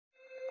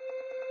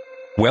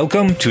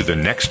Welcome to The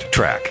Next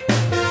Track,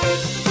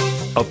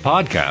 a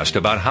podcast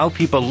about how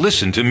people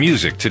listen to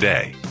music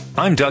today.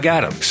 I'm Doug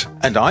Adams.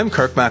 And I'm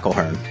Kirk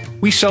McElhearn.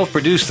 We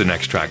self-produce The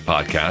Next Track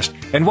podcast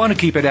and want to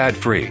keep it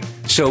ad-free,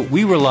 so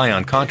we rely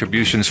on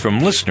contributions from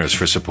listeners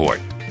for support.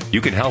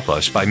 You can help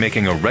us by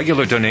making a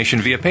regular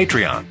donation via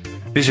Patreon.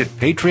 Visit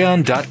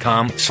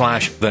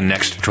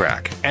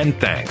patreon.com/thenexttrack.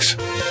 And thanks.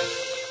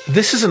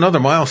 This is another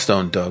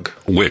milestone, Doug.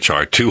 Which,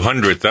 our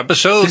 200th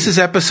episode? This is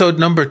episode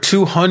number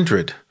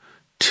 200.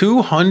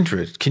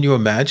 200. Can you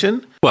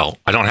imagine? Well,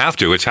 I don't have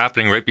to. It's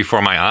happening right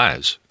before my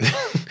eyes.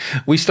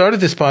 We started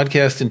this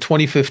podcast in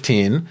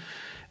 2015,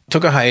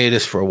 took a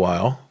hiatus for a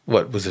while.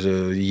 What, was it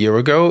a year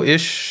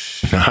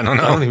ago-ish? I don't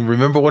know. I don't even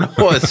remember when it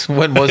was.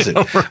 When was it?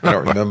 I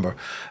don't remember.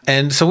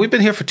 And so we've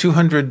been here for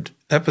 200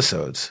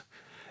 episodes.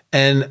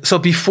 And so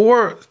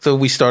before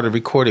we started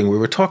recording, we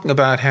were talking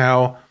about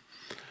how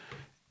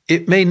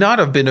it may not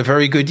have been a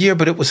very good year,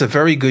 but it was a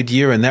very good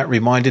year. And that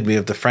reminded me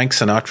of the Frank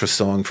Sinatra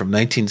song from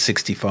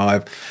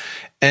 1965.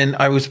 And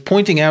I was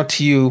pointing out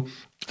to you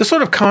the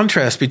sort of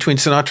contrast between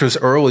Sinatra's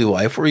early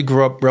life, where he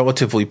grew up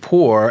relatively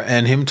poor,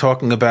 and him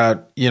talking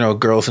about,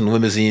 girls in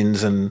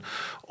limousines and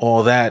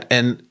all that.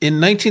 And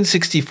in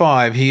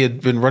 1965, he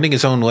had been running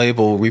his own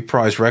label,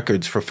 Reprise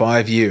Records, for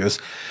 5 years.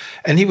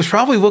 And he was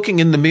probably looking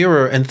in the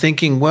mirror and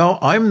thinking, well,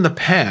 I'm in the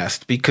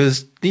past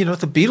because, the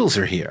Beatles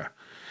are here.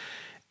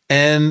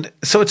 And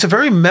so it's a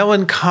very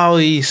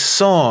melancholy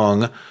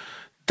song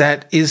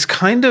that is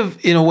kind of,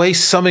 in a way,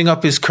 summing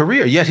up his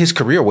career. Yet his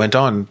career went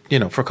on,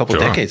 for a couple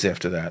of decades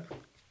after that.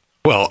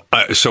 Well,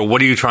 so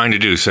what are you trying to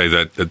do? Say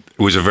that it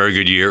was a very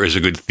good year is a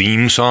good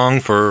theme song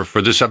for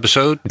this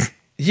episode?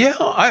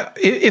 Yeah,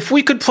 if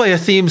we could play a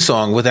theme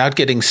song without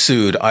getting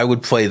sued, I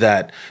would play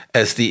that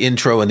as the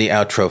intro and the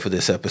outro for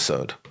this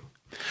episode.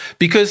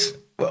 Because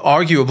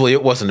arguably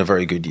it wasn't a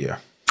very good year.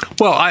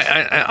 Well,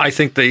 I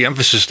think the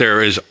emphasis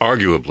there is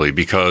arguably,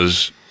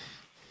 because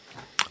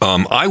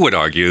I would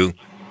argue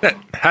that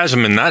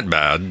hasn't been that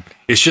bad.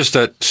 It's just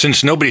that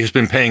since nobody has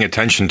been paying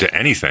attention to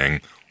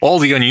anything, all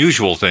the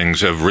unusual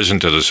things have risen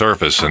to the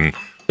surface, and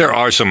there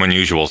are some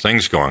unusual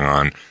things going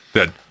on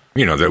that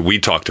that we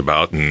talked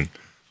about, and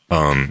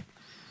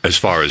as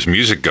far as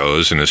music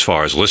goes, and as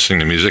far as listening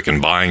to music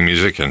and buying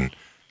music and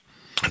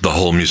the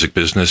whole music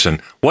business. And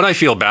what I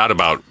feel bad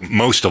about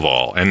most of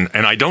all, and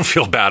I don't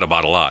feel bad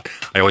about a lot,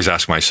 I always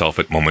ask myself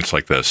at moments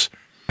like this,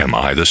 am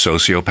I the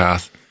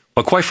sociopath?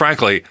 But quite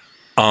frankly,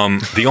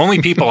 the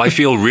only people I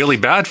feel really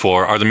bad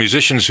for are the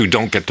musicians who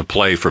don't get to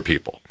play for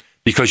people.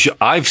 Because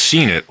I've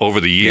seen it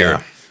over the year.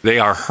 Yeah. They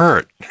are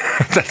hurt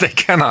that they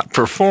cannot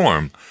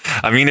perform.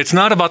 I mean, it's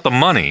not about the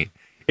money.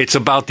 It's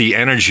about the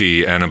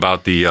energy and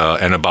about the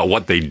and about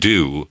what they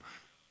do.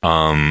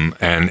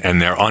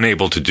 And they're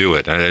unable to do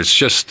it. And it's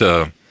just,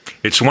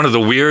 it's one of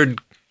the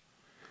weird,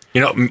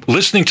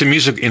 listening to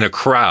music in a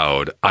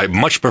crowd, I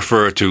much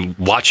prefer to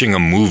watching a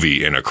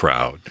movie in a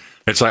crowd.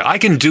 It's like, I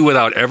can do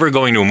without ever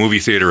going to a movie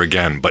theater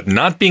again, but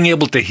not being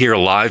able to hear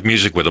live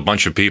music with a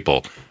bunch of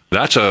people,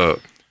 that's a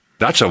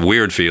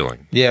weird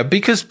feeling. Yeah,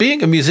 because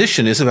being a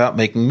musician is about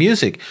making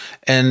music,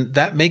 and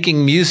that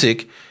making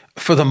music,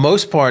 for the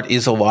most part,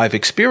 is a live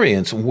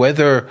experience,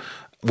 whether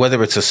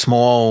it's a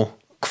small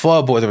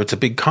club, whether it's a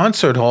big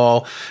concert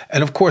hall.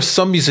 And of course,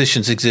 some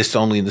musicians exist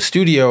only in the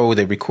studio.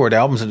 They record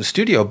albums in the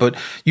studio, but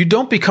you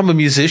don't become a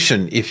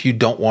musician if you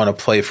don't want to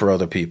play for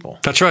other people.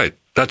 That's right.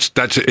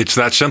 It's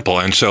that simple.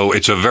 And so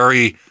it's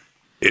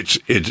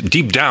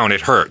deep down,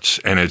 it hurts,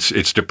 and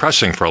it's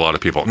depressing for a lot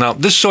of people. Now,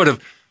 this sort of,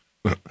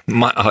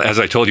 as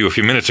I told you a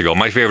few minutes ago,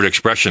 my favorite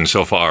expression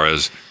so far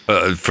as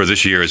for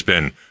this year has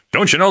been,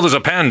 don't you know there's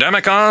a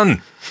pandemic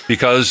on?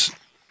 Because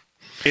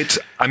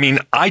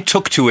I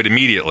took to it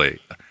immediately.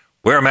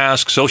 Wear a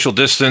mask, social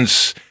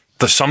distance.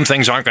 Some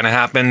things aren't going to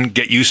happen.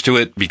 Get used to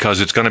it because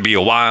it's going to be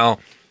a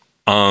while.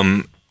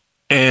 And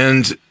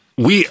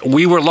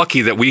we were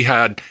lucky that we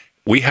had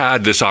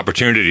this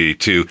opportunity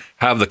to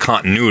have the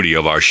continuity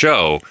of our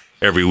show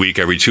every week,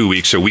 every 2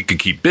 weeks, so we could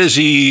keep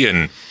busy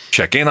and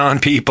check in on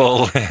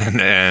people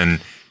and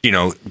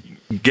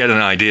get an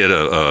idea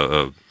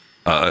to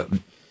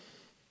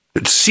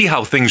see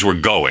how things were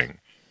going.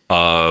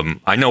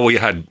 I know we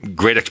had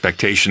great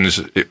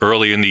expectations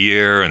early in the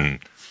year, and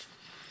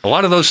a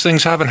lot of those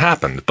things haven't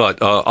happened,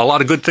 but a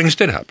lot of good things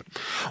did happen.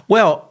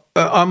 Well,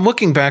 I'm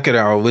looking back at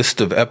our list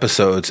of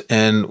episodes,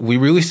 and we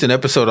released an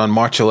episode on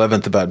March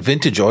 11th about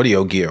vintage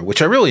audio gear,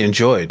 which I really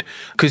enjoyed.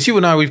 Because you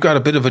and I, we've got a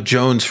bit of a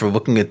Jones for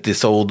looking at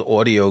this old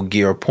audio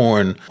gear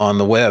porn on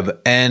the web.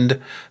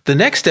 And the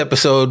next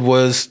episode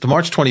was the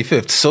March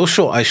 25th,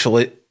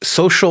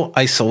 social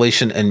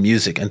isolation and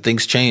music, and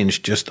things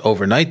changed just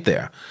overnight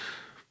there.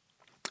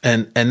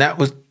 And that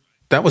was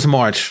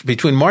March,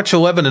 between March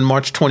 11 and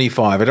March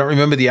 25. I don't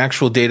remember the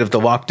actual date of the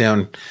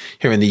lockdown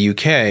here in the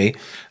UK,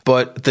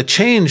 but the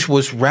change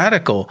was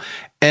radical.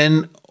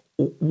 And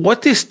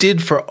what this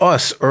did for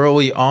us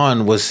early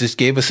on was this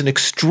gave us an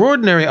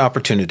extraordinary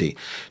opportunity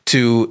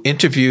to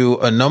interview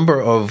a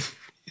number of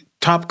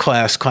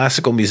top-class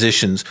classical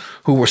musicians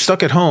who were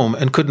stuck at home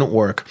and couldn't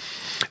work.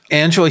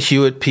 Angela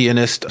Hewitt,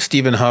 pianist,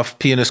 Stephen Huff,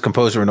 pianist,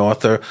 composer, and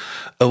author,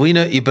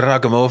 Alina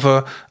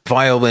Ibragimova,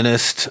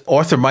 violinist,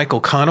 author Michael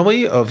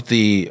Connelly of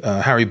the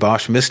Harry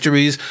Bosch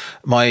Mysteries,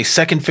 my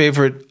second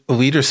favorite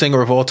leader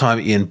singer of all time,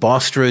 Ian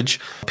Bostridge,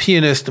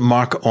 pianist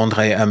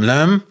Marc-André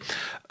Hamelin,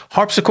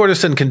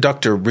 harpsichordist and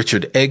conductor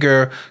Richard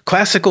Egger,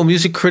 classical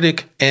music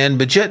critic Anne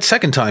Midgett,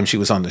 second time she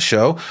was on the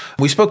show.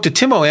 We spoke to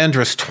Timo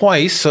Andrus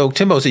twice. So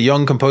Timo's a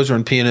young composer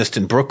and pianist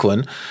in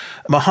Brooklyn.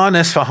 Mahan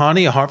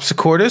Esfahani, a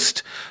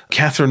harpsichordist.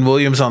 Catherine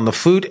Williams on the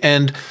flute.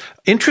 And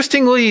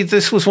interestingly,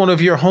 this was one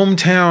of your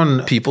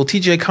hometown people,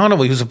 TJ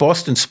Connolly, who's a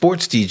Boston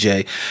sports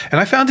DJ.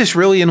 And I found this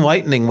really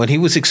enlightening when he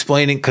was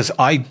explaining, because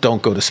I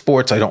don't go to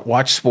sports, I don't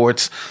watch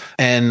sports,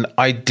 and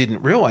I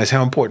didn't realize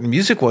how important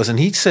music was. And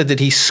he said that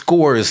he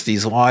scores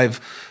these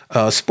live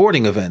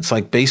sporting events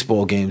like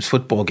baseball games,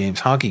 football games,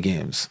 hockey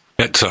games.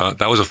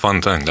 That was a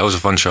fun thing. That was a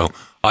fun show.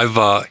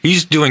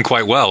 He's doing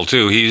quite well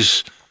too.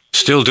 He's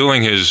still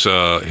doing his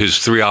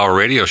 3-hour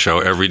radio show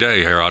every day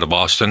here out of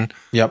Boston.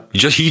 Yep.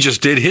 He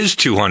just did his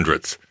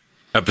 200th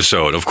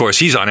episode. Of course,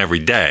 he's on every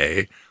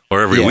day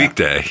or every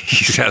weekday.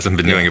 He hasn't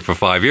been doing it for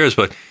 5 years,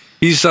 but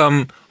he's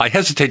I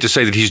hesitate to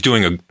say that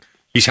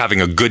he's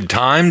having a good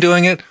time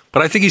doing it,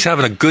 but I think he's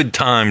having a good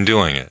time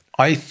doing it.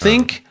 I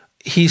think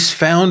he's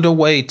found a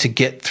way to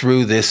get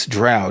through this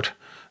drought.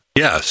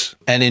 Yes.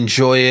 And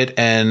enjoy it.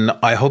 And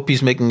I hope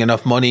he's making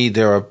enough money.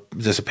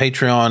 There's a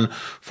Patreon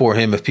for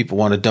him if people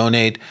want to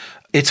donate.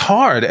 It's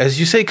hard, as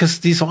you say,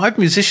 because these live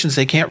musicians,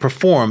 they can't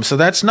perform. So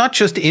that's not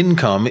just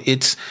income.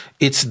 It's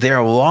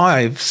their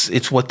lives.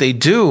 It's what they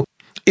do.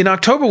 In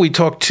October, we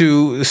talked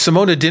to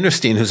Simona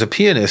Dinnerstein, who's a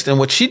pianist, and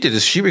what she did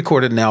is she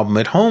recorded an album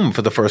at home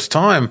for the first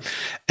time.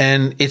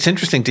 And it's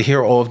interesting to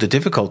hear all of the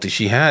difficulties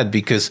she had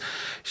because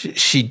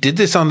she did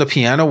this on the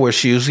piano where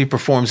she usually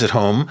performs at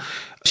home.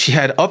 She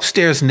had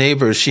upstairs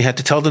neighbors. She had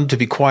to tell them to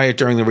be quiet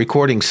during the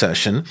recording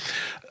session.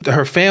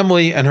 Her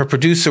family and her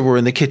producer were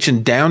in the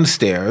kitchen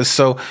downstairs.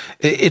 So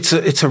it's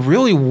a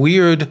really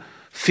weird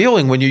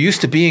feeling when you're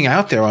used to being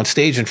out there on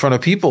stage in front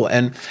of people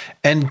and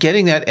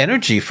getting that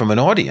energy from an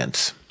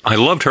audience. I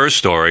loved her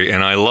story,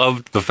 and I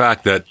loved the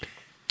fact that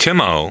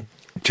Timo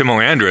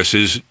Andrus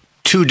is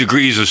 2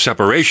 degrees of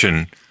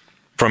separation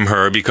from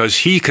her because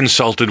he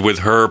consulted with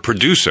her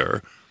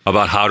producer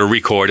about how to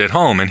record at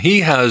home, and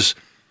he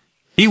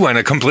went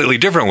a completely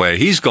different way.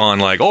 He's gone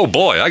like, oh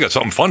boy, I got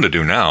something fun to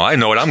do now. I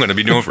know what I'm going to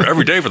be doing for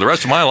every day for the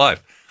rest of my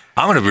life.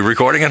 I'm going to be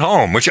recording at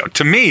home, which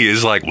to me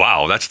is like,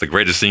 wow, that's the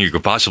greatest thing you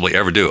could possibly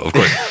ever do. Of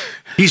course,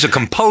 he's a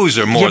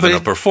composer more than a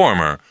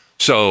performer.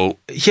 So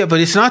yeah, but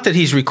it's not that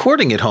he's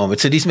recording at home.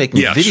 It's that he's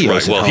making videos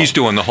right. Well, at home. He's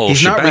doing the whole He's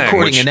shebang. Not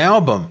recording an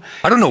album.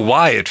 I don't know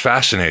why it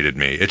fascinated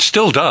me. It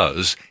still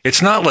does.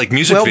 It's not like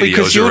music videos are a new thing.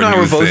 Well, because you and I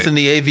were both in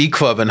the AV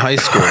club in high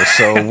school,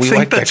 so we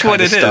like that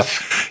kind of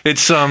stuff.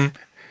 It's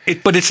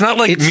but it's not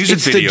like music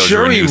videos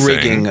are a new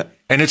thing.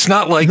 And it's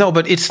not like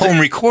home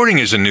recording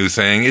is a new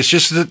thing. It's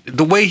just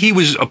the way he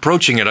was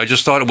approaching it, I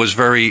just thought it was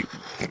very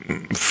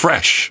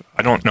fresh.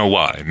 I don't know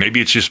why. Maybe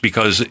it's just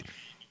because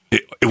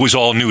it was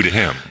all new to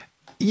him.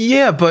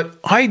 Yeah, but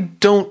I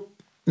don't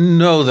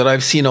know that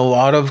I've seen a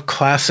lot of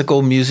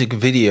classical music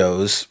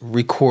videos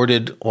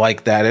recorded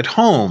like that at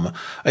home.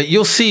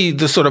 You'll see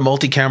the sort of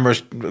multi-camera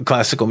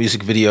classical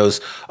music videos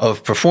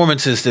of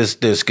performances.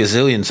 There's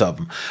gazillions of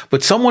them.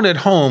 But someone at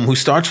home who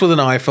starts with an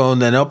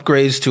iPhone, then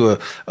upgrades to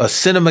a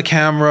cinema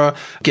camera,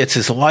 gets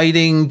his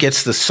lighting,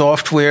 gets the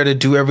software to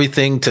do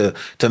everything to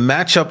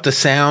match up the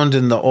sound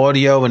and the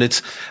audio. And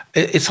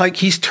it's like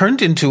he's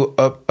turned into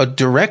a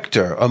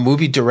director, a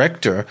movie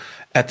director.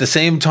 At the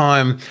same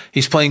time,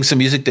 he's playing some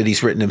music that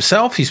he's written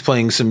himself. He's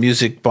playing some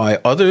music by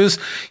others.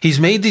 He's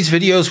made these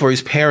videos where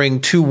he's pairing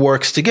 2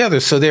 works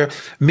together. So they're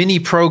mini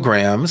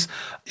programs.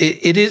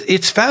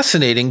 It's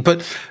fascinating.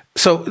 But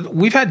so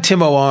we've had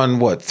Timo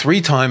on,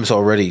 3 times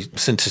already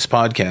since his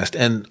podcast.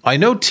 And I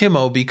know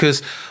Timo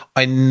because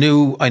I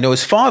know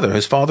his father.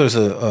 His father's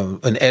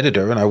an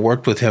editor, and I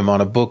worked with him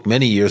on a book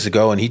many years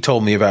ago, and he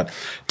told me about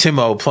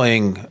Timo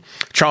playing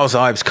Charles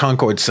Ives'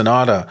 Concord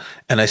Sonata,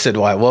 and I said,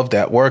 well, I love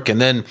that work. And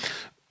then,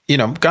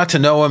 got to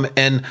know him,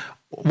 and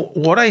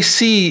what I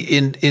see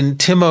in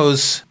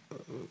Timo's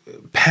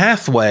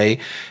pathway,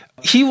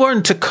 he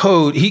learned to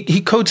code. He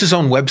codes his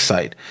own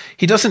website.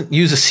 He doesn't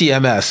use a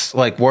CMS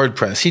like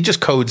WordPress. He just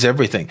codes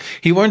everything.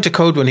 He learned to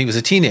code when he was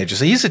a teenager.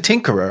 So he's a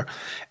tinkerer.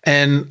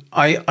 And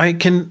I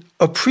can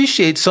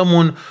appreciate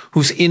someone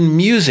who's in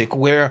music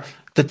where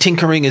the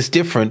tinkering is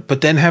different, but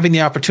then having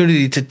the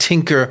opportunity to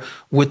tinker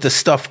with the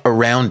stuff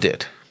around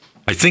it.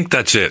 I think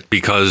that's it,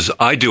 because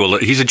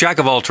he's a jack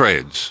of all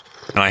trades.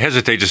 And I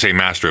hesitate to say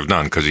master of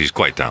none because he's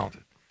quite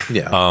talented.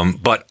 Yeah.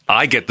 But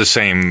I get the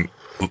same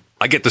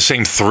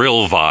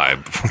thrill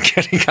vibe from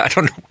I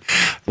don't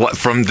know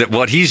from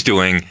what he's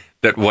doing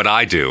that what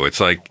I do. It's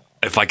like,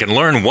 if I can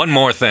learn one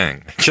more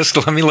thing, just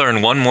let me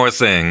learn one more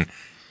thing.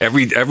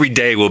 Every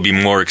day will be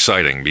more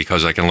exciting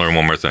because I can learn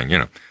one more thing,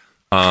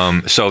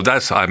 So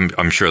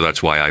I'm sure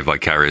that's why I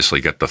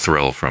vicariously get the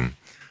thrill from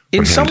In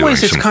from him some doing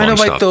ways, it's some kind fun of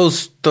like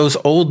stuff. those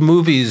old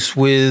movies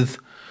with,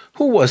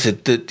 who was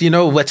it that,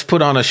 let's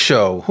put on a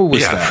show. Who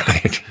was that?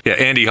 Right. Yeah,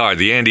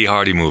 the Andy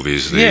Hardy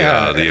movies,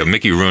 the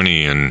Mickey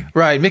Rooney and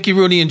Right, Mickey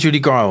Rooney and Judy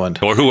Garland.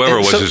 or whoever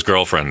And was so- his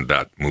girlfriend in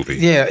that movie.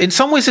 Yeah, in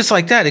some ways it's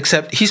like that,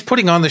 except he's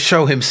putting on the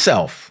show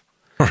himself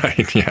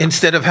Right, yeah.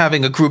 instead of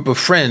having a group of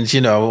friends,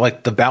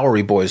 like the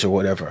Bowery Boys or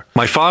whatever.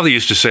 My father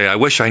used to say, I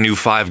wish I knew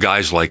 5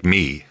 guys like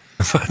me.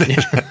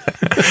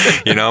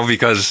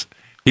 Because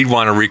he'd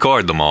want to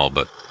record them all,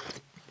 but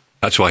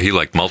that's why he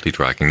liked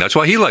multi-tracking. That's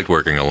why he liked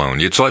working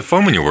alone. It's like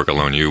fun when you work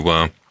alone. You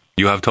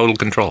have total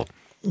control.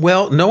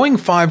 Well, knowing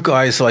 5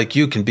 guys like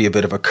you can be a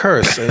bit of a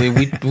curse. I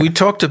mean, we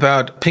talked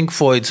about Pink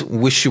Floyd's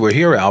Wish You Were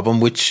Here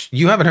album, which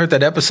you haven't heard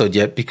that episode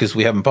yet because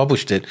we haven't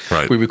published it.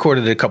 Right. We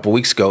recorded it a couple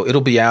weeks ago.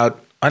 It'll be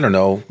out, I don't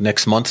know,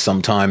 next month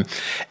sometime.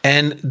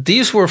 And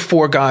these were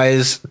 4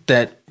 guys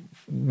that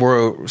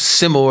were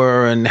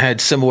similar and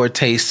had similar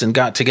tastes and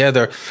got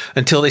together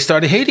until they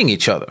started hating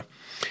each other.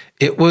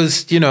 It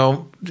was,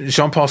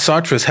 Jean-Paul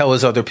Sartre's Hell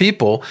is Other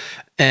People.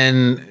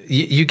 And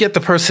you get the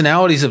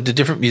personalities of the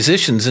different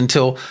musicians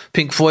until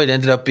Pink Floyd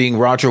ended up being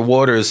Roger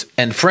Waters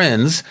and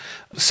friends.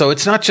 So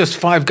it's not just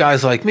 5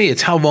 guys like me.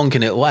 It's how long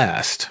can it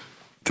last?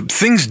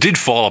 Things did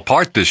fall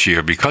apart this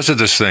year because of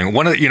this thing.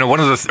 One of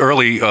the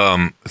early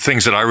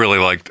things that I really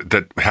liked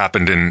that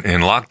happened in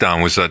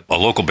lockdown was that a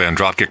local band,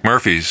 Dropkick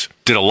Murphys,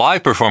 did a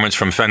live performance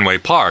from Fenway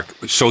Park,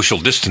 social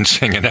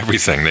distancing and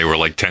everything. They were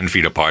like 10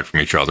 feet apart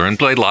from each other and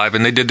played live,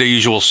 and they did their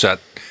usual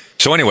set.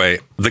 So anyway,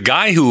 the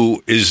guy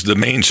who is the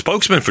main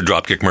spokesman for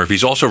Dropkick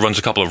Murphys also runs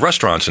a couple of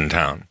restaurants in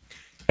town.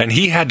 And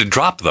he had to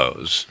drop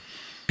those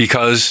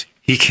because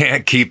he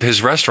can't keep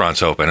his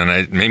restaurants open. And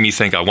it made me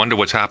think, I wonder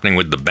what's happening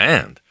with the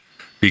band.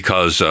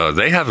 Because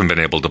they haven't been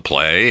able to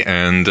play,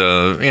 and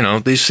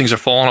these things are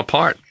falling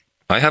apart.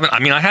 I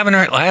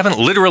haven't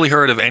literally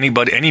heard of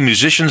any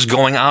musicians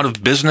going out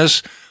of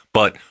business,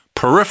 but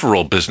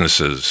peripheral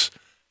businesses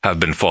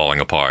have been falling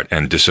apart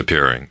and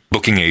disappearing,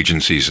 booking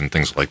agencies and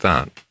things like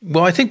that.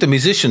 Well, I think the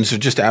musicians are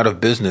just out of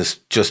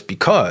business just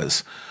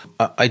because.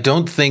 I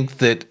don't think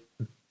that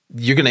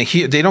you're going to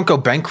hear, they don't go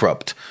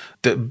bankrupt.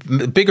 The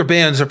bigger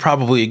bands are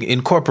probably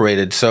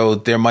incorporated, so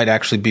there might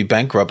actually be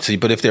bankruptcy.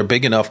 But if they're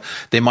big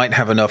enough, they might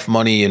have enough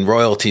money in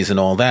royalties and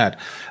all that.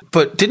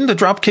 But didn't the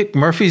Dropkick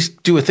Murphys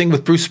do a thing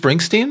with Bruce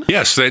Springsteen?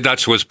 Yes,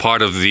 that was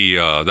part of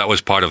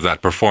that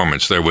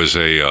performance. There was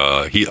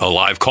a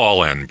live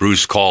call-in.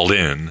 Bruce called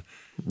in,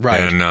 right,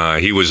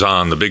 and he was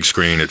on the big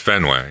screen at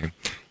Fenway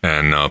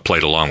and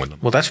played along with them.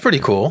 Well, that's pretty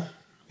cool.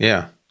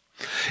 Yeah.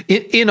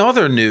 In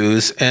other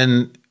news,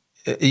 and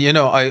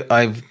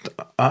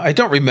I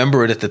don't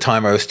remember it at the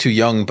time. I was too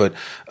young, but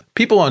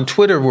people on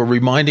Twitter were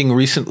reminding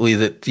recently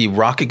that the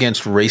Rock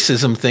Against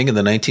Racism thing in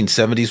the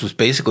 1970s was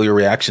basically a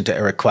reaction to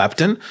Eric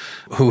Clapton,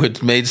 who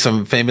had made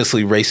some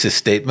famously racist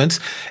statements.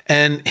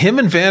 And him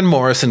and Van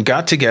Morrison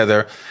got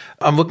together.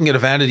 I'm looking at a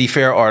Vanity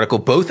Fair article,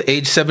 both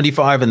age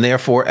 75 and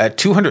therefore at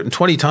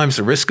 220 times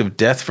the risk of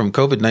death from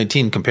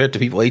COVID-19 compared to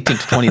people 18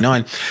 to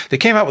 29. They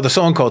came out with a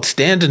song called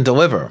Stand and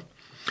Deliver.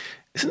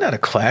 Isn't that a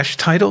Clash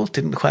title?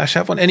 Didn't the Clash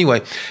have one?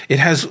 Anyway, it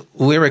has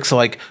lyrics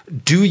like,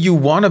 do you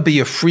want to be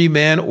a free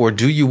man or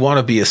do you want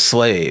to be a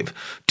slave?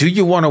 Do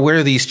you want to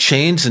wear these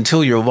chains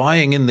until you're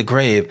lying in the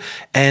grave?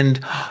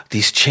 And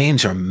these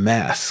chains are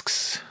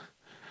masks,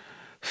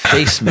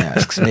 face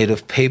masks made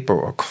of paper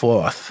or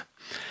cloth.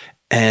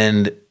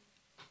 And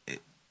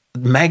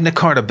Magna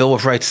Carta, Bill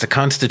of Rights, the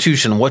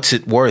Constitution, what's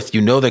it worth?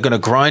 You know they're going to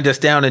grind us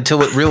down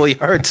until it really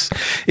hurts.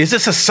 Is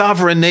this a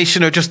sovereign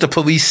nation or just a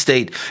police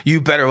state?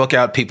 You better look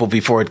out, people,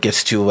 before it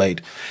gets too late.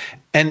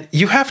 And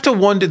you have to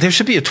wonder, there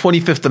should be a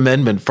 25th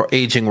Amendment for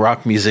aging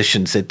rock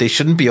musicians that they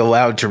shouldn't be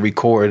allowed to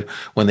record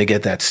when they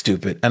get that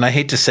stupid. And I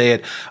hate to say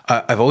it,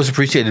 I've always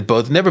appreciated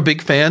both. Never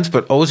big fans,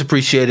 but always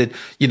appreciated,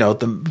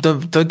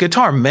 the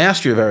guitar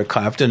mastery of Eric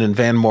Clapton and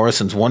Van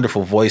Morrison's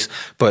wonderful voice.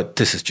 But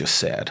this is just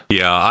sad.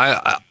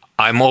 Yeah,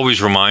 I'm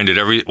always reminded,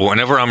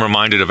 whenever I'm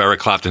reminded of Eric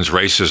Clapton's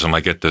racism,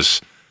 I get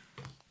this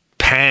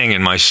pang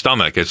in my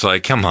stomach. It's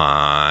like, come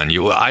on,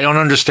 I don't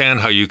understand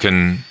how you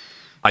can,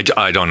 I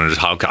don't understand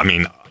how,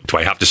 do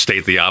I have to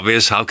state the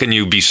obvious? How can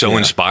you be so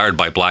inspired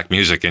by black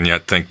music and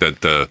yet think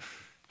that,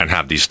 and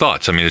have these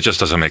thoughts? It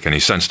just doesn't make any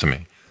sense to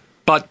me.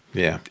 But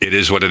it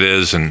is what it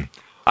is, and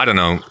I don't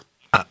know.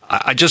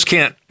 I just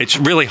can't, it's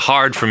really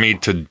hard for me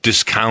to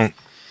discount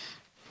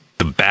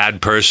the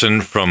bad person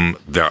from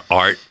their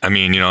art. I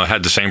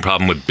had the same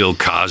problem with Bill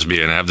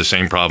Cosby, and I have the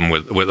same problem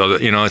with other,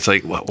 it's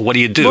like, what do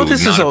you do? Well,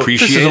 this is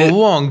a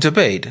long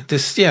debate.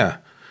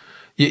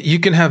 You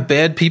can have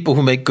bad people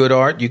who make good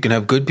art. You can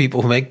have good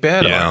people who make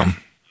bad art.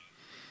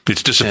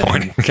 It's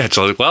disappointing.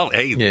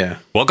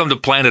 Welcome to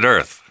planet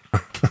Earth.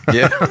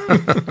 Yeah.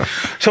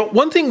 So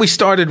one thing we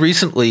started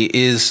recently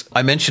is,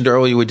 I mentioned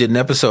earlier we did an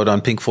episode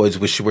on Pink Floyd's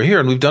Wish You Were Here,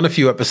 and we've done a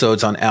few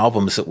episodes on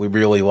albums that we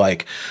really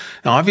like.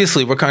 Now,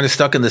 obviously, we're kind of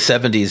stuck in the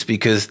 70s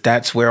because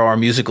that's where our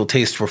musical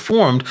tastes were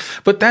formed,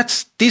 but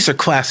these are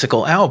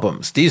classical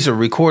albums. These are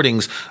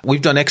recordings.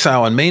 We've done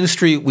Exile on Main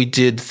Street. We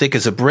did Thick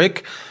as a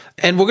Brick.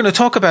 And we're going to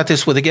talk about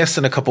this with a guest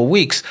in a couple of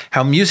weeks,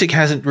 how music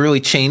hasn't really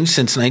changed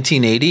since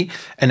 1980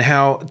 and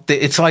how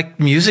it's like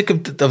music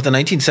of the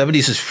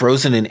 1970s is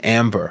frozen in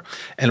amber.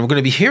 And we're going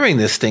to be hearing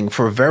this thing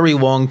for a very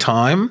long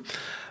time.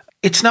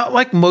 It's not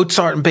like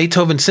Mozart and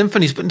Beethoven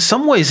symphonies, but in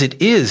some ways it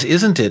is,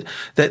 isn't it?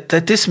 That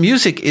this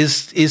music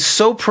is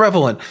so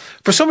prevalent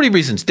for so many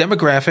reasons.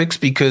 Demographics,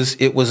 because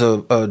it was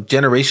a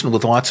generation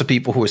with lots of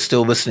people who are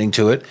still listening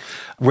to it.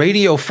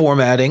 Radio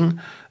formatting.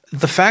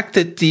 The fact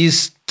that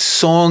these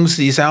songs,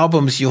 these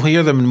albums, you'll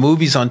hear them in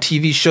movies, on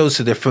TV shows,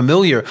 so they're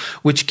familiar,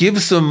 which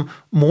gives them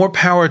more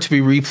power to be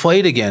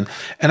replayed again.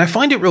 And I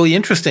find it really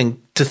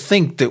interesting to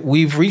think that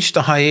we've reached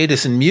a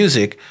hiatus in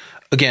music.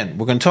 Again,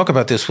 we're going to talk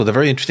about this with a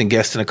very interesting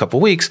guest in a couple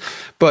of weeks,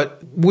 but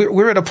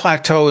we're at a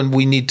plateau and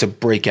we need to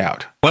break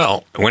out.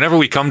 Well, whenever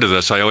we come to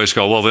this, I always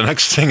go, well, the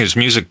next thing is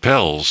music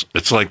pills.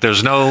 It's like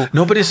there's no...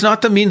 No, but it's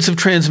not the means of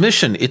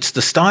transmission. It's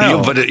the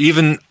style. But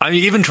I'm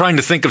even trying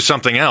to think of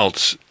something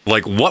else,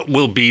 like what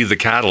will be the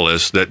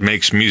catalyst that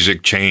makes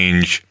music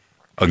change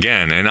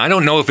again? And I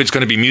don't know if it's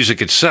going to be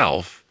music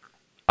itself.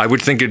 I would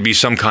think it'd be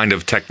some kind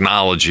of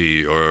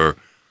technology or...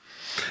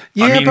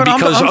 Yeah, I mean, but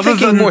I'm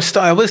thinking more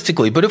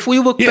stylistically. But if we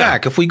look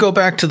back, if we go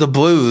back to the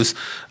blues,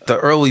 the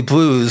early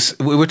blues,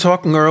 we were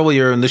talking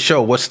earlier in the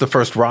show, what's the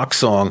first rock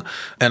song?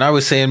 And I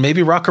was saying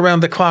maybe Rock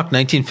Around the Clock,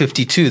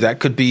 1952. That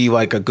could be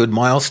like a good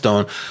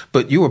milestone.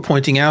 But you were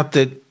pointing out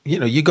that,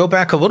 you go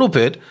back a little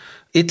bit,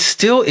 it's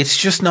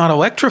just not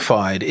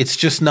electrified. It's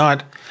just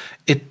not,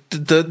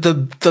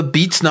 the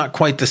beat's not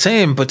quite the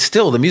same, but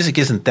still the music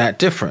isn't that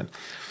different.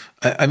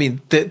 I mean,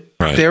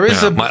 there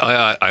is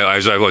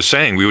as I was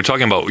saying, we were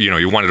talking about,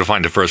 you wanted to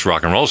find the first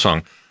rock and roll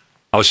song.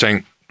 I was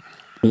saying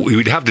we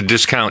would have to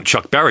discount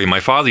Chuck Berry. My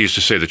father used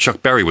to say that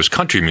Chuck Berry was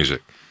country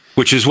music,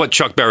 which is what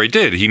Chuck Berry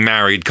did. He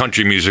married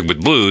country music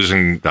with blues,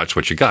 and that's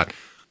what you got.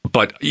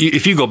 But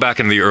if you go back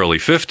in the early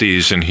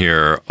 50s and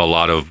hear a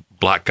lot of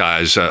black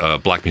guys,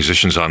 black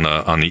musicians on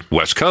the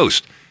West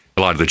Coast,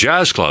 a lot of the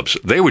jazz clubs,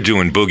 they were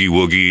doing boogie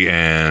woogie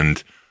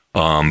and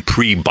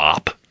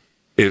pre-bop.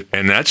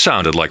 And that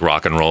sounded like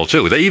rock and roll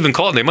too. They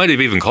might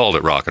have even called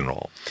it rock and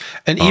roll.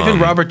 And even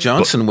Robert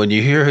Johnson, when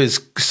you hear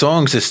his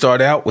songs that start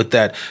out with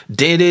that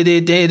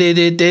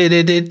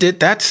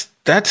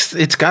that's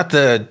it's got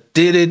the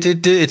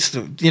it's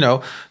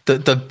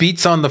the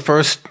beats on the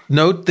first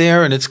note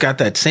there, and it's got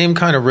that same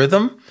kind of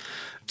rhythm.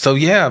 So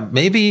yeah,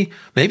 maybe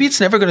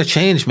it's never going to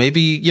change.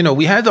 Maybe,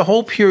 we had the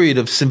whole period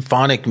of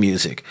symphonic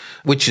music,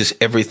 which is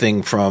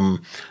everything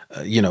from,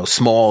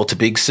 small to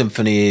big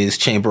symphonies,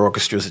 chamber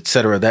orchestras,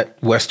 etc.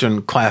 That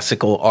Western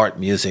classical art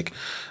music,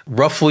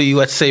 roughly,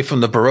 let's say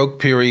from the Baroque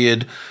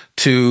period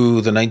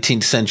to the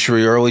 19th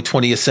century, early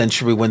 20th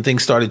century, when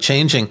things started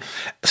changing.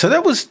 So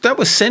that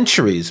was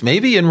centuries.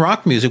 Maybe in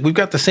rock music, we've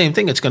got the same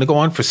thing. It's going to go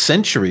on for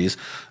centuries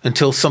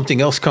until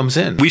something else comes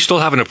in. We still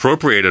haven't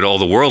appropriated all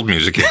the world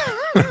music.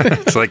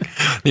 It's like,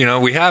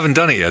 we haven't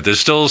done it yet. There's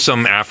still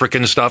some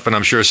African stuff, and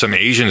I'm sure some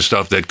Asian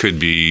stuff that could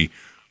be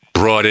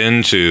brought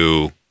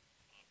into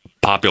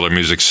popular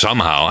music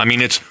somehow. I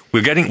mean,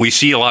 we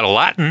see a lot of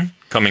Latin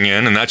coming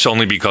in, and that's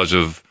only because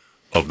of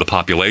the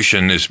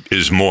population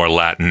is more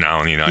Latin now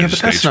in the United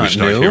States. That's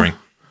not new. Hearing.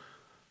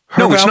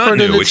 No, it's not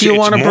new. It's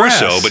more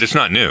so, but it's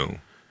not new.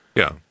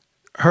 Yeah.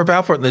 Herb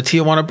Alpert and the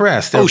Tijuana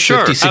Brass. They're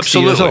 50, 60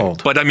 years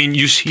old. But I mean,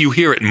 you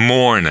hear it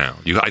more now.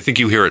 I think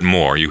you hear it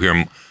more. You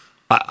hear.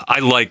 I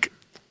like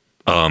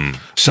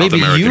South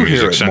American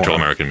music, Central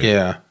American music.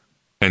 Yeah.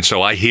 And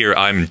so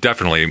I'm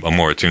definitely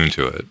more attuned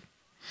to it.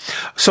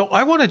 So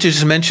I wanted to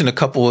just mention a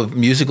couple of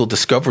musical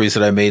discoveries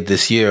that I made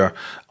this year.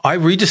 I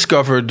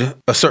rediscovered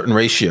A Certain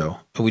Ratio.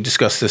 We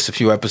discussed this a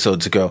few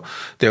episodes ago.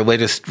 Their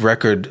latest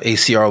record,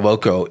 ACR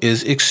Loco,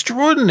 is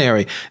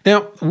extraordinary.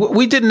 Now,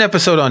 we did an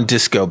episode on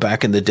disco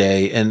back in the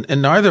day, and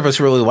neither of us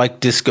really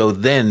liked disco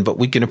then, but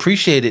we can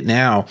appreciate it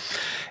now.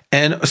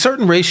 And A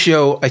Certain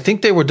Ratio, I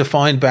think they were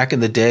defined back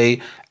in the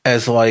day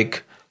as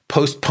like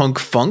post-punk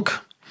funk.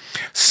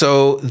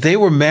 So they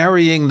were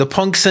marrying the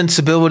punk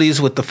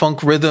sensibilities with the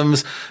funk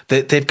rhythms.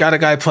 They've got a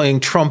guy playing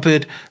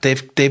trumpet.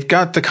 They've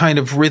got the kind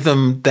of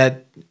rhythm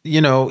that,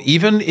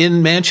 even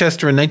in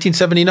Manchester in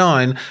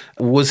 1979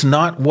 was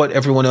not what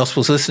everyone else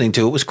was listening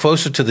to. It was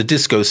closer to the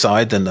disco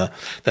side than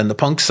the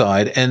punk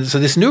side. And so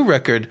this new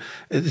record,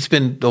 it's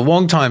been a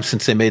long time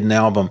since they made an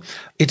album.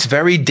 It's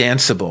very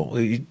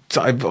danceable.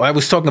 I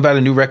was talking about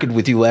a new record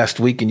with you last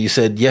week, and you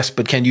said, yes,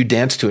 but can you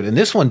dance to it? And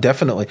this one,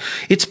 definitely.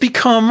 It's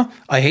become,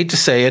 I hate to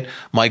say it,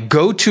 my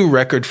go-to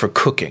record for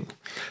cooking,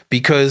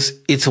 because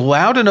it's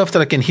loud enough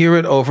that I can hear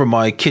it over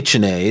my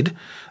KitchenAid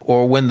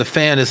or when the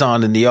fan is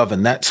on in the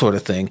oven, that sort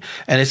of thing.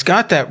 And it's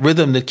got that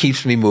rhythm that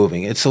keeps me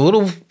moving. It's a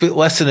little bit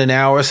less than an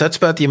hour, so that's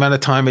about the amount of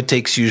time it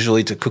takes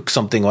usually to cook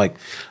something like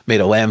made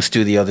a lamb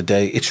stew the other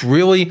day. It's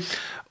really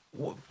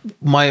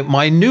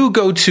my new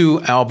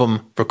go-to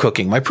album for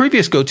cooking. My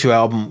previous go-to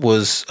album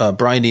was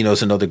Brian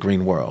Eno's Another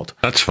Green World.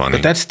 That's funny.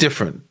 But that's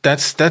different.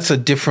 That's a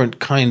different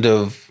kind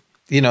of,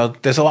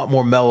 there's a lot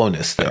more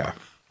mellowness there.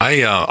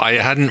 I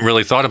hadn't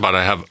really thought about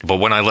it. But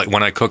when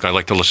I cook, I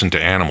like to listen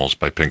to Animals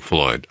by Pink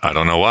Floyd. I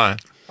don't know why.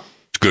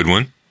 It's a good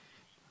one.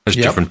 Has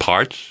different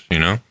parts, you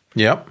know?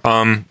 Yep.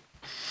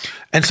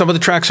 And some of the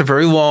tracks are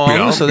very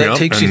long, so that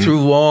takes you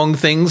through long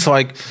things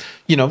like,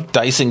 you know,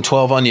 dicing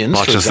 12 onions,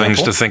 lots of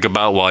things to think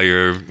about while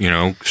you're, you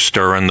know,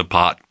 stirring the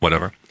pot,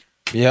 whatever.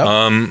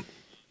 Yeah.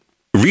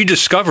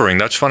 Rediscovering,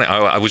 that's funny.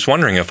 I was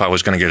wondering if I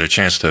was going to get a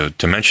chance to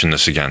mention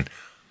this again.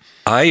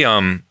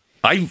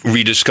 I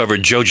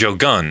rediscovered JoJo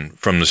Gunn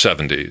from the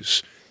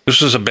 70s.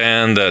 This was a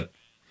band that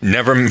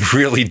never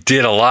really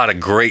did a lot of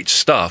great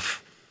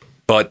stuff,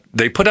 but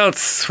they put out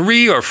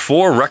 3 or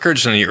 4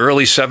 records in the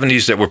early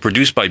 70s that were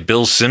produced by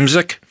Bill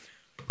Szymczyk,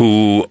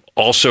 who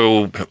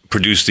also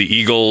produced the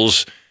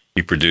Eagles.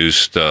 He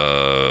produced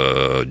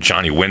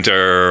Johnny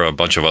Winter, a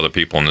bunch of other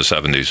people in the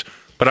 70s.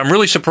 But I'm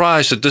really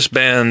surprised that this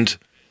band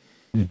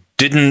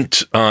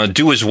didn't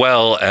do as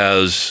well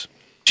as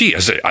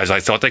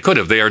I thought they could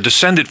have. They are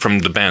descended from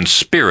the band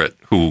Spirit,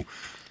 who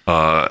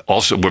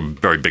also were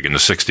very big in the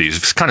 60s.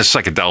 It's kind of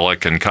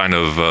psychedelic and kind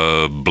of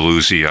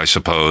bluesy, I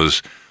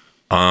suppose.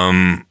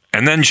 And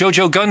then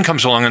JoJo Gunn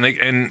comes along,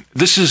 and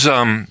this is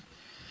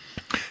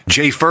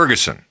Jay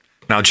Ferguson.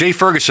 Now, Jay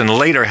Ferguson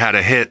later had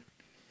a hit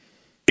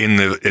in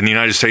the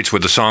United States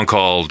with a song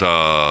called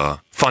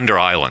Thunder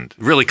Island.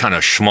 Really kind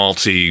of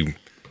schmaltzy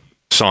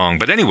song.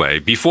 But anyway,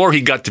 before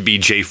he got to be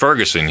Jay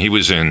Ferguson, he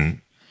was in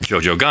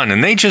JoJo Gunn,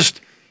 and they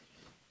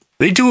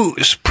do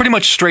pretty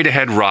much straight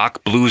ahead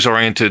rock, blues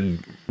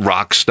oriented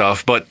rock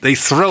stuff, but they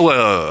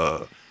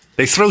throw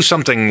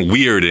something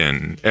weird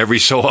in every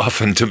so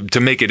often to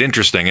make it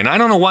interesting. And I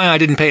don't know why I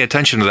didn't pay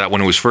attention to that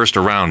when it was first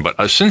around,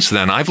 but since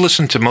then I've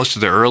listened to most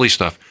of their early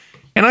stuff,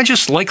 and I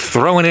just like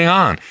throwing it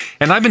on.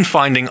 And I've been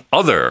finding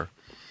other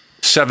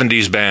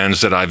 70s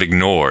bands that I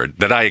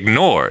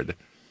ignored,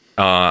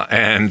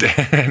 and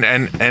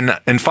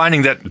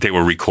finding that they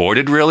were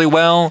recorded really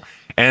well,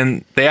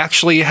 and they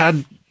actually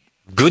had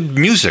good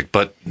music,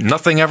 but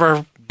nothing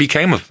ever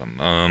became of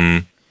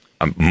them.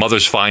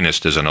 Mother's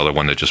Finest is another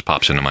one that just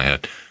pops into my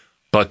head.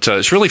 But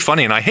it's really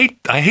funny, and I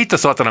hate the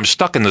thought that I'm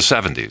stuck in the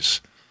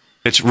 70s.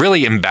 It's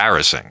really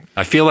embarrassing.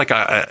 I feel like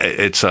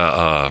it's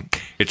a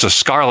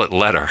scarlet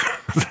letter.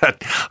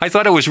 That I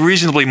thought it was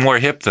reasonably more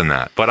hip than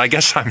that, but I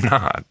guess I'm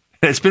not.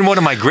 It's been one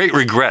of my great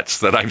regrets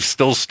that I'm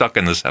still stuck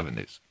in the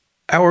 70s.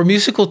 Our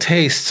musical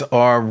tastes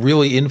are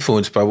really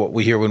influenced by what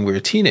we hear when we're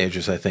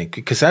teenagers, I think,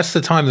 because that's the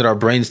time that our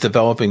brain's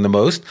developing the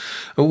most.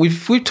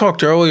 We've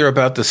talked earlier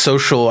about the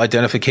social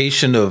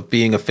identification of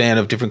being a fan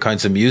of different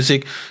kinds of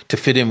music to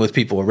fit in with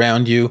people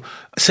around you.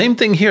 Same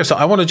thing here. So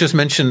I want to just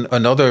mention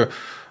another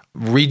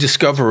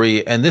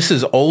rediscovery, and this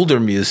is older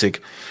music.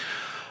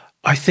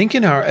 I think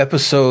in our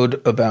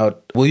episode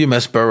about William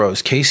S.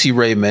 Burroughs, Casey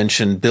Ray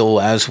mentioned Bill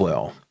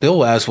Laswell. Bill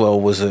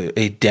Laswell was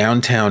a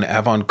downtown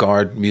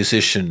avant-garde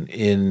musician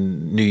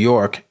in New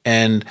York,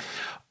 and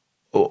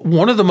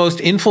one of the most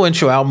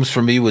influential albums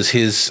for me was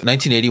his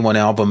 1981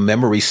 album,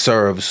 Memory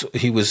Serves.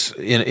 He was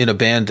in a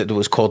band that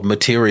was called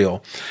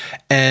Material.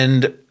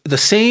 And the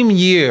same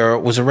year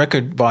was a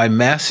record by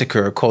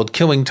Massacre called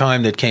Killing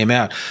Time that came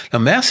out. Now,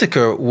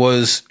 Massacre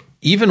was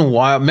even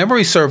wild.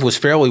 Memory Serve was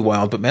fairly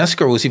wild, but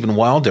Massacre was even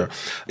wilder.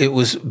 It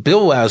was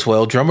Bill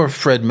Laswell, drummer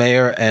Fred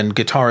Mayer, and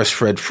guitarist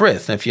Fred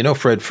Frith. And if you know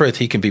Fred Frith,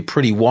 he can be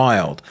pretty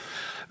wild.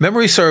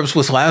 Memory Serves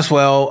was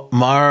Laswell,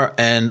 Marr,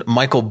 and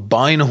Michael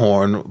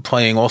Beinhorn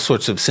playing all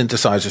sorts of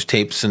synthesizers,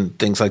 tapes, and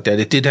things like that.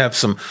 It did have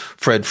some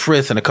Fred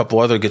Frith and a couple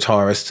other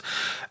guitarists.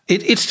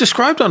 It's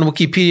described on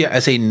Wikipedia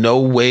as a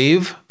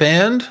no-wave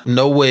band.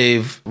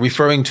 No-wave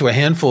referring to a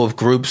handful of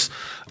groups,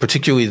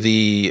 particularly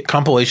the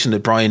compilation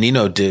that Brian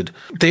Eno did.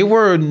 They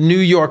were New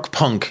York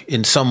punk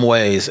in some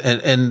ways.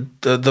 And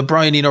the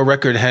Brian Eno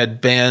record had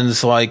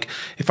bands like,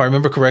 if I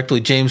remember correctly,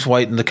 James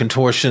White and the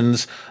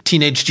Contortions,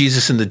 Teenage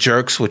Jesus and the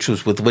Jerks, which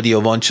was with Lydia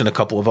Lunch and a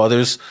couple of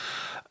others.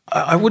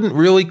 I wouldn't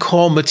really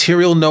call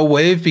Material no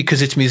wave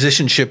because its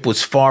musicianship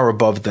was far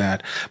above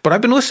that. But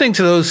I've been listening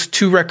to those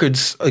 2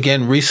 records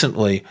again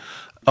recently.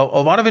 A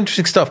lot of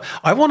interesting stuff.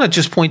 I want to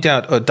just point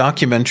out a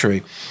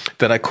documentary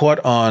that I caught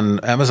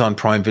on Amazon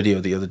Prime Video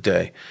the other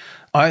day.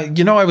 I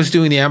was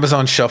doing the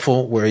Amazon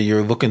Shuffle where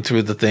you're looking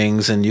through the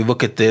things and you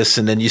look at this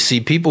and then you see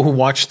people who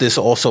watch this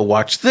also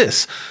watch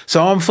this.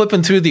 So I'm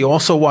flipping through the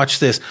also watch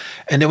this.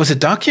 And there was a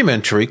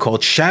documentary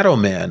called Shadow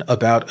Man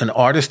about an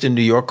artist in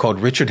New York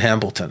called Richard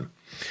Hambleton.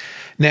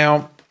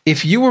 Now,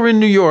 if you were in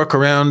New York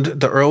around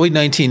the early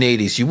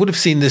 1980s, you would have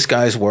seen this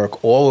guy's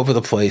work all over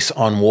the place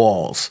on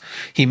walls.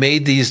 He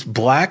made these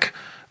black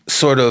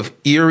sort of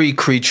eerie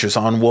creatures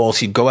on walls.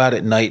 He'd go out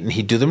at night and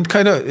he'd do them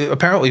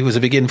apparently he was a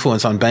big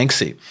influence on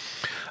Banksy.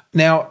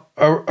 Now,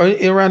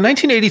 around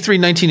 1983,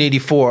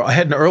 1984, I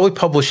had an early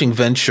publishing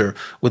venture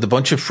with a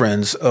bunch of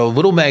friends, a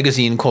little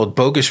magazine called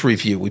Bogus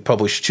Review. We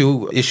published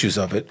 2 issues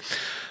of it.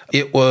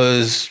 It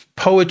was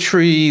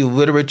poetry,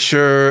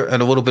 literature,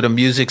 and a little bit of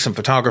music, some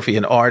photography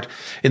and art.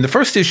 In the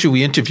first issue,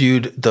 we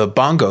interviewed the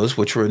Bongos,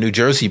 which were a New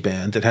Jersey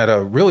band that had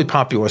a really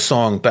popular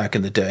song back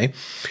in the day.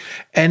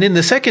 And in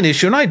the second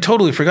issue, and I'd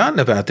totally forgotten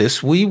about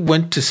this, we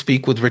went to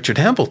speak with Richard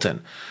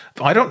Hambleton.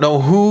 I don't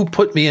know who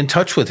put me in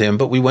touch with him,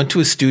 but we went to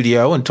his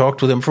studio and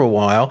talked with him for a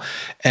while.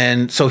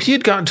 And so he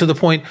had gotten to the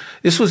point,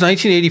 this was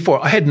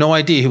 1984. I had no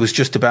idea he was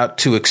just about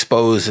to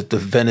expose at the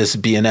Venice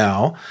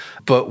Biennale.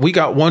 But we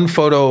got one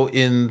photo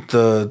in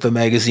the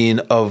magazine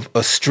of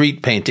a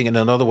street painting and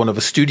another one of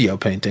a studio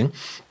painting.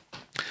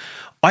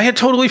 I had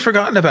totally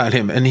forgotten about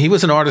him, and he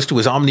was an artist who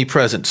was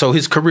omnipresent. So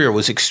his career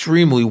was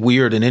extremely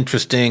weird and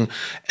interesting,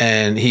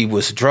 and he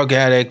was a drug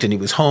addict, and he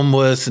was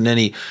homeless, and then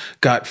he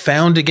got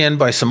found again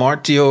by some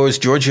art dealers.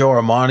 Giorgio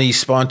Armani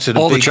sponsored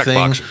a big thing.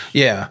 Boxes.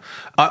 Yeah.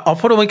 I'll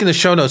put a link in the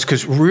show notes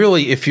because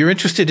really, if you're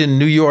interested in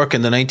New York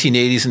in the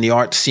 1980s and the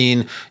art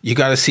scene, you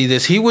got to see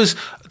this. He was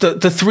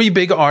the three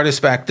big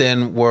artists back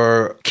then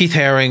were Keith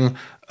Haring,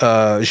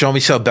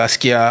 Jean-Michel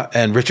Basquiat,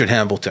 and Richard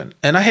Hambleton.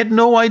 And I had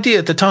no idea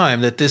at the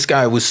time that this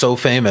guy was so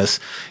famous,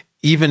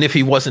 even if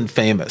he wasn't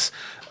famous.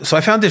 So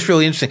I found this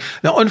really interesting.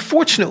 Now,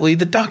 unfortunately,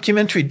 the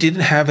documentary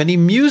didn't have any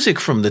music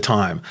from the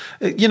time.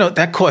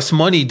 That costs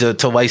money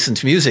to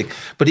license music,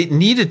 but it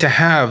needed to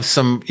have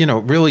some,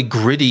 really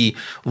gritty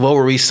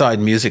Lower East Side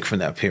music from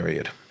that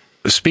period.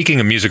 Speaking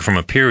of music from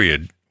a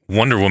period,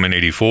 Wonder Woman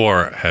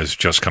 84 has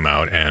just come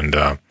out, and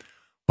I'm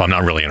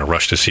not really in a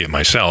rush to see it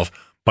myself,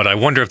 but I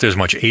wonder if there's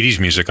much 80s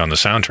music on the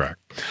soundtrack.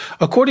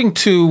 According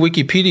to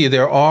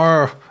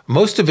Wikipedia,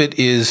 most of it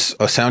is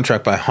a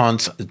soundtrack by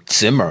Hans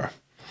Zimmer,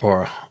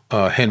 or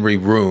Henry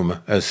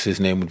Room, as his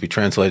name would be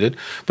translated.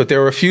 But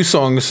there are a few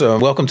songs,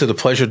 Welcome to the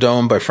Pleasure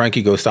Dome by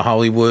Frankie Goes to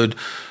Hollywood,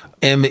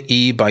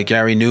 M.E. by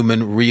Gary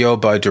Newman, Rio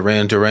by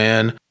Duran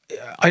Duran.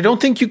 I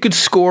don't think you could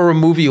score a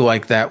movie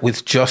like that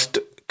with just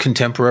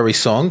contemporary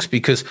songs,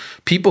 because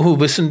people who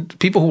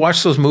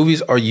watch those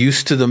movies are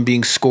used to them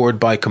being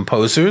scored by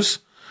composers.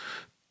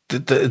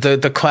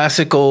 The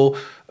classical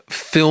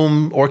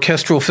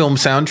orchestral film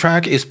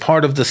soundtrack is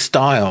part of the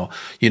style.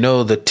 The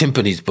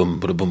timpanis,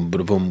 boom, boom, boom,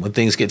 boom, when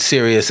things get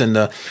serious, and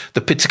the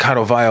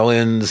pizzicato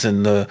violins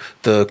and the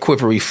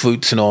quivery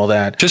flutes and all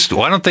that.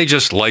 Why don't they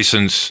just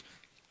license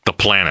the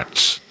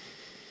planets,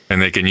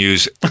 and they can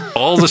use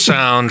all the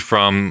sound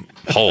from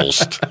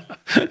Holst?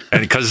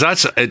 And because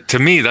to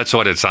me, that's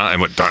what it's on.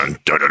 Dun,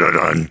 dun, dun,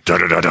 dun,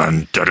 dun,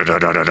 dun, dun, dun,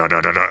 dun, dun,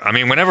 dun, dun. I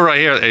mean, whenever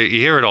you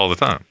hear it all the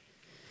time.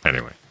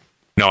 Anyway.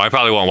 No, I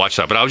probably won't watch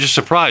that. But I was just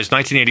surprised.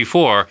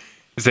 1984,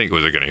 I think we're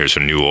going to hear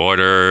some New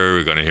Order.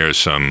 We're going to hear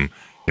some,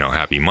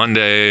 Happy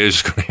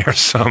Mondays. We're going to hear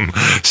some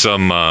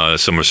A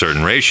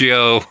Certain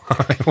Ratio.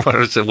 What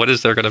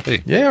is there going to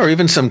be? Yeah, or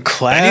even some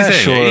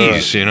Clash.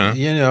 Anything, or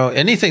 80s,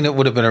 anything that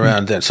would have been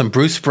around then. Some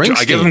Bruce Springsteen.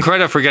 I give him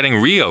credit for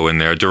getting Rio in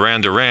there,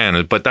 Duran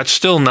Duran, but that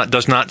still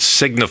does not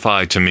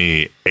signify to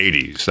me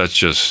 80s. That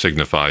just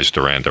signifies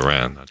Duran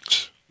Duran.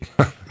 That's...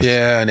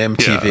 Yeah, and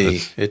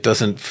MTV. Yeah, it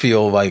doesn't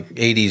feel like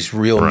 80s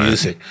real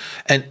music.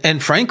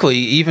 And frankly,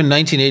 even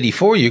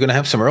 1984, you're going to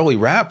have some early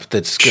rap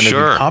that's going to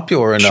be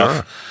popular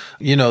enough.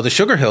 The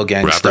Sugar Hill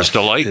Gang Rapper's stuff.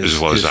 Delight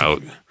was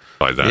out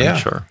by then, yeah.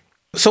 Sure.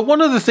 So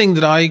one other thing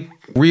that I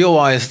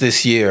realized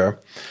this year,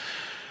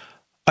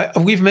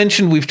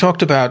 we've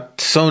talked about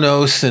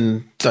Sonos,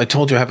 and I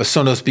told you I have a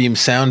Sonos Beam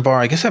soundbar.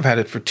 I guess I've had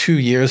it for 2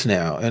 years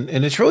now, and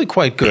it's really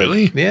quite good.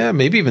 Really? Yeah,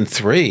 maybe even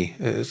 3.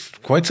 It's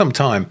quite some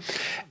time.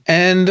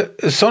 And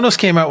Sonos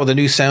came out with a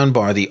new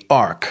soundbar, the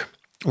Arc,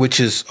 which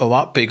is a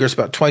lot bigger. It's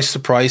about twice the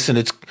price, and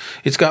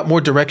it's got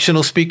more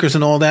directional speakers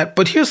and all that.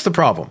 But here's the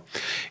problem.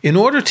 In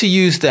order to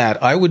use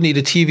that, I would need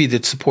a TV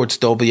that supports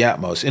Dolby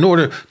Atmos. In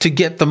order to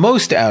get the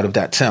most out of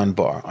that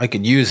soundbar, I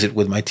could use it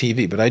with my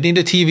TV, but I need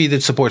a TV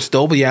that supports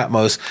Dolby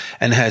Atmos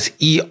and has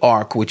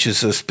eARC, which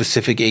is a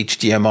specific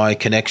HDMI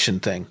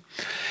connection thing.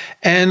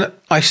 And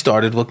I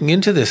started looking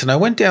into this, and I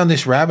went down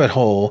this rabbit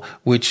hole,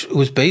 which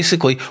was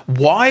basically,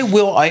 why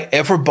will I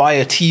ever buy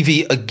a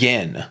TV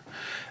again?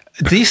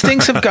 These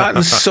things have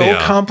gotten so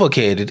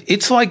complicated.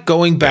 It's like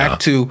going back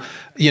to,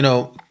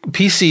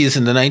 PCs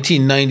in the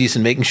 1990s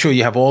and making sure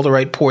you have all the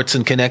right ports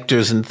and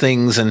connectors and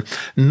things, and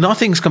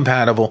nothing's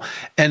compatible.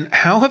 And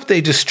how have they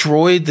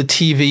destroyed the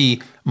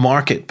TV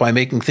market by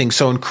making things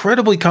so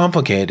incredibly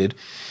complicated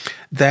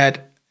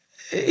that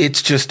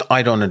it's just,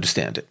 I don't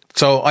understand it.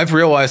 So I've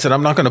realized that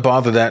I'm not going to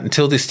bother that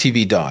until this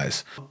TV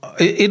dies.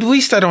 At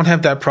least I don't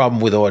have that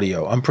problem with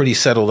audio. I'm pretty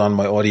settled on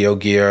my audio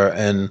gear,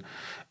 and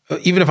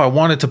even if I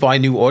wanted to buy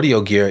new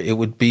audio gear, it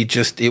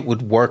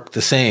would work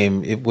the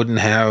same. It wouldn't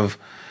have,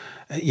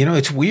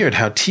 it's weird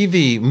how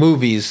the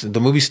movie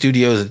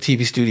studios, the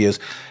TV studios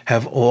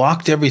have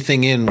locked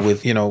everything in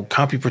with,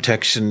 copy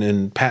protection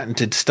and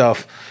patented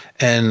stuff.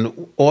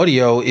 And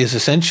audio is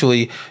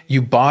essentially,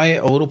 you buy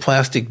a little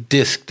plastic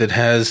disc that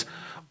has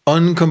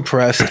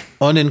uncompressed,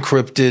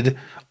 unencrypted,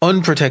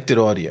 unprotected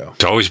audio.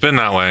 It's always been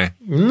that way.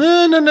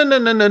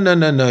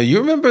 No. You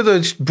remember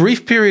the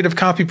brief period of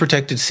copy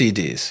protected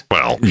CDs?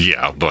 Well,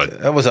 yeah,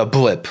 but that was a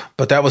blip,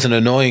 but that was an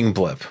annoying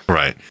blip.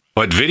 Right.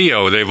 But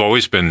video, they've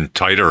always been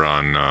tighter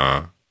on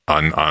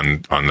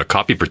the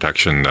copy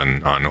protection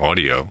than on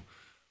audio.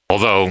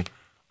 Although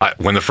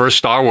when the first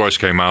Star Wars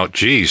came out,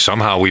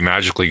 somehow we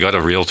magically got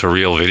a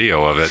reel-to-reel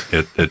video of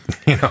it.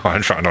 I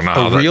don't know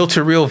how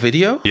reel-to-reel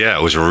video? Yeah,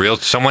 it was a real.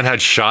 Someone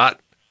had shot.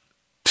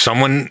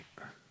 Someone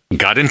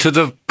got into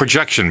the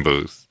projection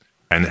booth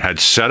and had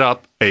set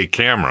up a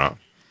camera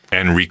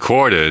and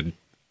recorded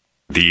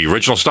the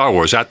original Star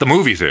Wars at the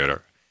movie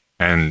theater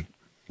and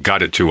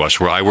got it to us,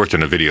 where I worked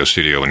in a video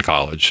studio in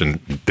college,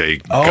 and they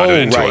got it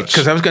into us.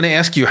 Because I was going to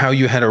ask you how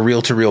you had a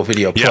reel-to-reel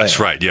video player.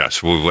 Yes, right,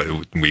 yes.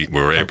 We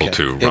were able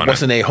to run it. It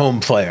wasn't a home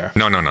player.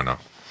 No.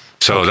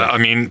 So,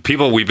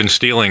 people, we've been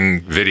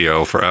stealing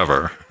video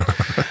forever.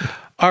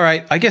 All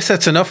right, I guess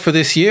that's enough for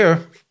this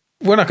year.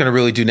 We're not going to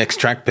really do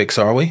next track picks,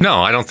 are we?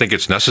 No, I don't think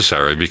it's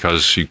necessary,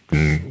 because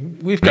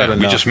we've got enough.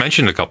 We just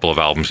mentioned a couple of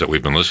albums that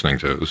we've been listening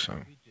to. So.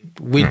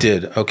 We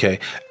did. Okay.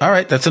 All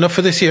right, that's enough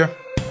for this year.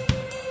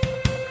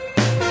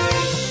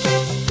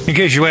 In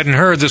case you hadn't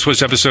heard, this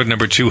was episode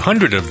number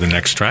 200 of The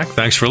Next Track.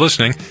 Thanks for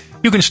listening.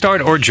 You can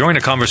start or join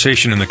a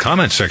conversation in the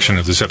comments section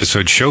of this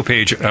episode's show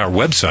page at our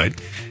website.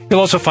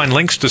 You'll also find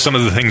links to some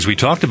of the things we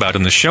talked about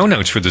in the show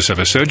notes for this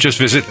episode. Just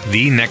visit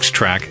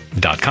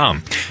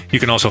thenexttrack.com. You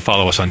can also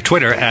follow us on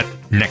Twitter at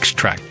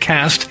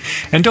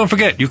NextTrackCast. And don't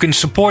forget, you can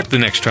support The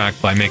Next Track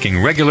by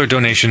making regular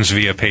donations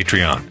via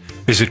Patreon.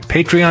 Visit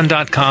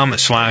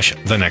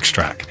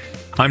patreon.com/thenexttrack.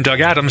 I'm Doug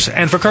Adams,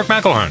 and for Kirk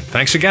McElhearn,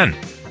 thanks again.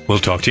 We'll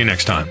talk to you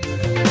next time.